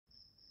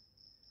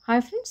Hi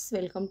friends,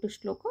 welcome to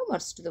Shloka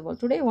Verse to the World.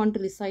 Today I want to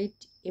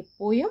recite a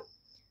poem,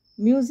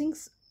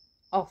 Musings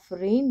of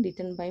Rain,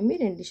 written by me.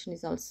 Rendition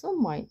is also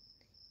mine.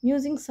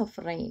 Musings of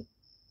Rain.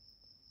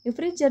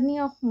 Every journey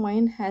of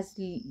mine has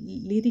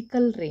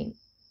lyrical rain.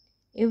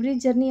 Every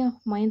journey of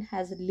mine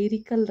has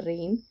lyrical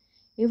rain.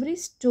 Every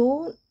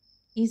stone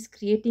is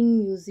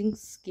creating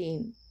musings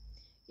gain.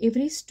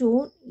 Every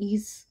stone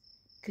is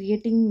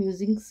creating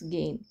musings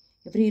gain.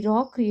 Every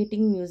rock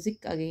creating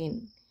music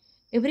again.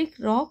 Every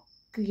rock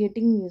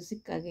creating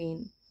music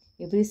again.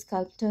 Every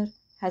sculptor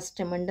has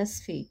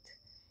tremendous faith.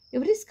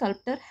 Every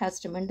sculptor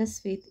has tremendous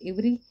faith.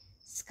 Every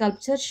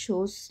sculpture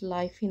shows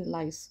life in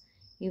lives.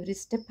 Every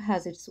step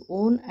has its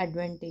own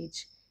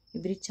advantage.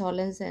 Every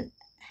challenge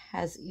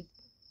has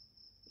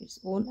its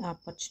own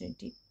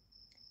opportunity.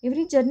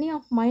 Every journey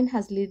of mine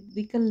has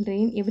lyrical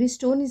rain. Every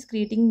stone is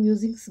creating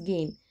music's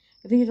gain.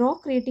 Every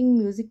rock creating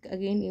music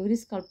again. Every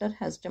sculptor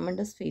has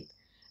tremendous faith.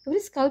 Every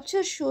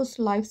sculpture shows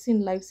lives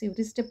in lives.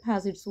 Every step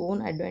has its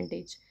own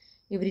advantage.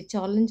 Every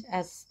challenge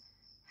has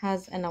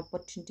an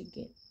opportunity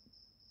gain.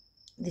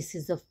 This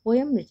is a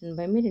poem written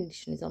by me.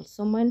 Rendition is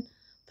also mine.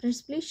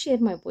 Friends, please share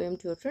my poem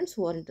to your friends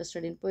who are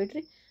interested in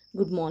poetry.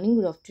 Good morning,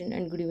 good afternoon,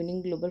 and good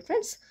evening, global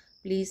friends.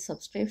 Please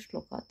subscribe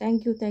Shloka.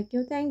 Thank you, thank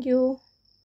you, thank you.